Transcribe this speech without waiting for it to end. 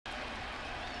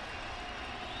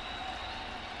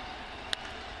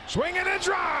Swing and a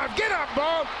drive. Get up,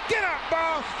 ball. Get up,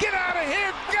 ball. Get out of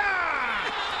here.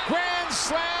 God! Grand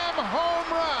slam home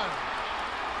run.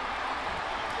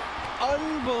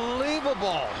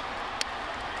 Unbelievable.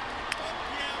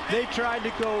 They tried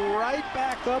to go right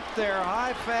back up there,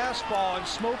 high fastball, and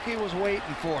Smokey was waiting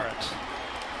for it.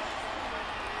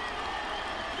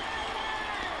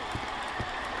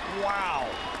 Wow.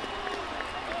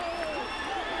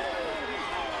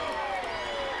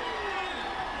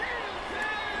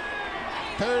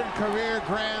 Third career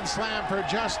grand slam for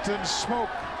Justin Smoak.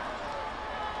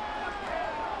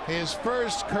 His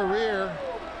first career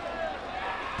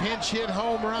pinch hit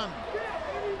home run.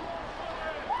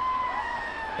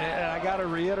 And I got to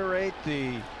reiterate,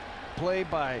 the play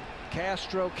by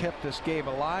Castro kept this game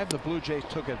alive. The Blue Jays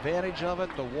took advantage of it.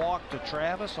 The walk to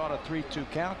Travis on a 3-2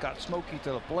 count got Smokey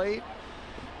to the plate,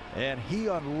 and he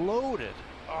unloaded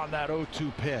on that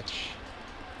 0-2 pitch.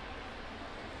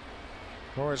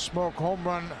 For a Smoak home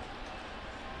run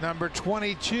number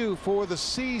 22 for the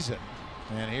season.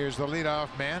 And here's the leadoff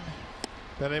man,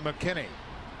 Billy McKinney.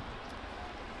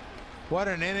 What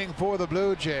an inning for the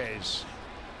Blue Jays.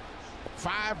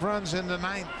 5 runs in the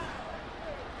 9th.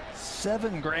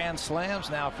 7 grand slams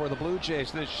now for the Blue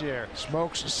Jays this year.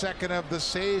 Smoak's second of the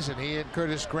season. He and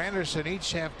Curtis Granderson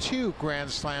each have 2 grand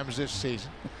slams this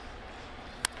season.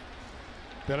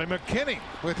 Billy McKinney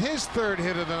with his 3rd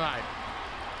hit of the night.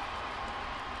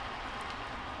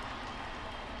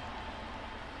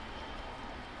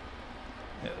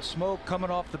 Smoak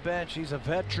coming off the bench. He's a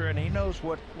veteran. He knows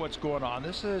what's going on.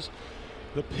 This is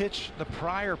the pitch, the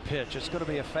prior pitch. It's going to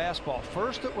be a fastball.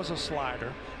 First it was a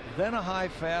slider, then a high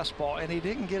fastball, and he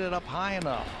didn't get it up high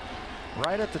enough.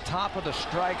 Right at the top of the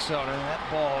strike zone, and that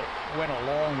ball went a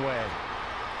long way.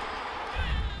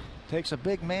 Takes a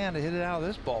big man to hit it out of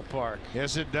this ballpark.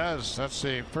 Yes, it does. That's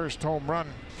the first home run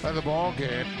of the ball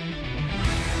game.